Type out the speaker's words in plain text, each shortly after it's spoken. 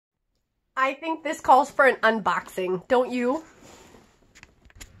I think this calls for an unboxing, don't you?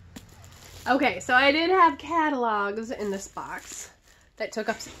 Okay, so I did have catalogs in this box that took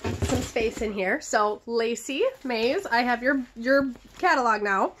up some space in here. So Lacey Mays, I have your catalog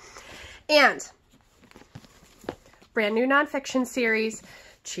now. And brand new nonfiction series,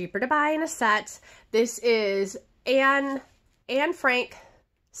 cheaper to buy in a set. This is Anne Frank,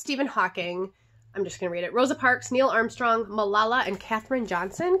 Stephen Hawking. I'm just going to read it. Rosa Parks, Neil Armstrong, Malala, and Katherine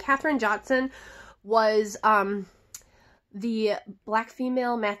Johnson. Katherine Johnson was the Black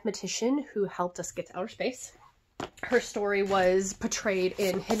female mathematician who helped us get to outer space. Her story was portrayed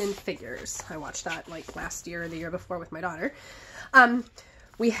in Hidden Figures. I watched that like last year or the year before with my daughter.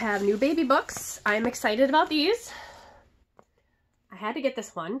 We have new baby books. I'm excited about these. I had to get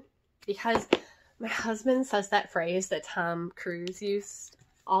this one because my husband says that phrase that Tom Cruise used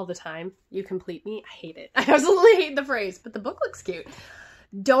all the time. You complete me. I hate it. I absolutely hate the phrase, but the book looks cute.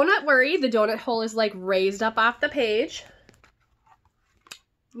 Donut Worry. The donut hole is like raised up off the page.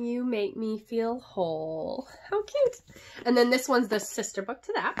 You make me feel whole. How cute. And then this one's the sister book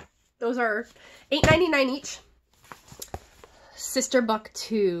to that. Those are $8.99 each. Sister book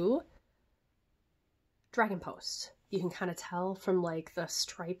to Dragon Post. You can kind of tell from like the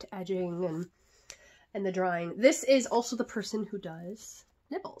striped edging and the drawing. This is also the person who does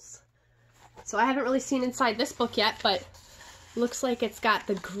Nibbles. So I haven't really seen inside this book yet, but looks like it's got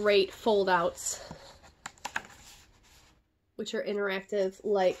the great fold outs, which are interactive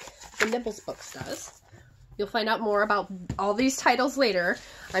like the Nibbles books does. You'll find out more about all these titles later.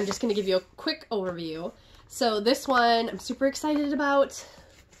 I'm just going to give you a quick overview. So this one I'm super excited about.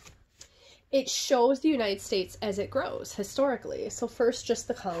 It shows the United States as it grows historically. So first just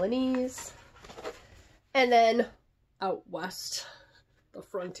the colonies, and then out west, the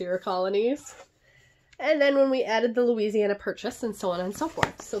frontier colonies. And then when we added the Louisiana Purchase and so on and so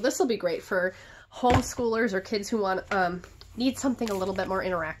forth. So this will be great for homeschoolers or kids who want need something a little bit more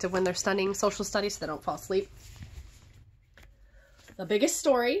interactive when they're studying social studies so they don't fall asleep. The Biggest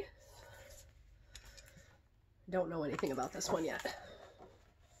Story. Don't know anything about this one yet.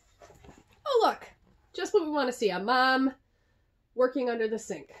 Oh look, just what we want to see. A mom working under the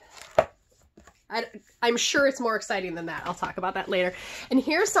sink. I'm sure it's more exciting than that. I'll talk about that later. And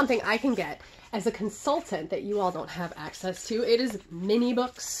here's something I can get as a consultant that you all don't have access to. It is mini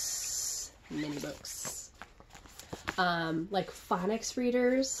books. Mini books. Like phonics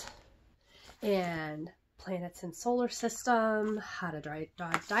readers and planets and solar system, how to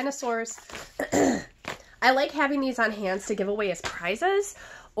dodge dinosaurs. I like having these on hands to give away as prizes,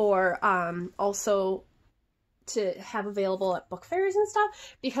 or also to have available at book fairs and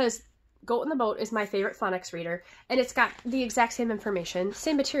stuff, because Goat in the Boat is my favorite phonics reader, and it's got the exact same information,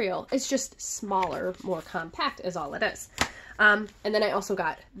 same material. It's just smaller, more compact is all it is. And then I also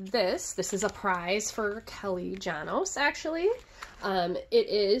got this. This is a prize for Kelly Janos, actually. It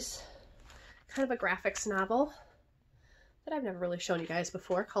is kind of a graphics novel that I've never really shown you guys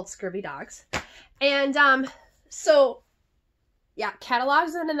before, called Scurvy Dogs. And so yeah,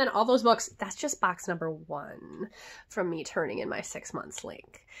 catalogs and then all those books, that's just box number 1 from me turning in my 6 months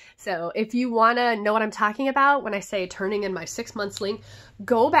link. So if you want to know what I'm talking about when I say turning in my 6 months link,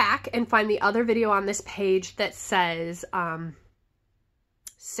 go back and find the other video on this page that says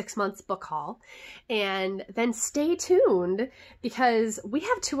 6 months book haul, and then stay tuned because we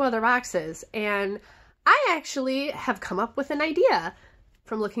have 2 other boxes, and I actually have come up with an idea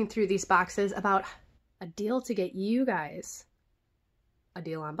from looking through these boxes about a deal to get you guys a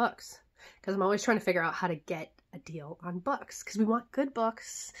deal on books, because I'm always trying to figure out how to get a deal on books, because we want good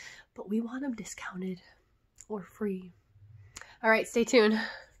books, but we want them discounted or free. All right, stay tuned.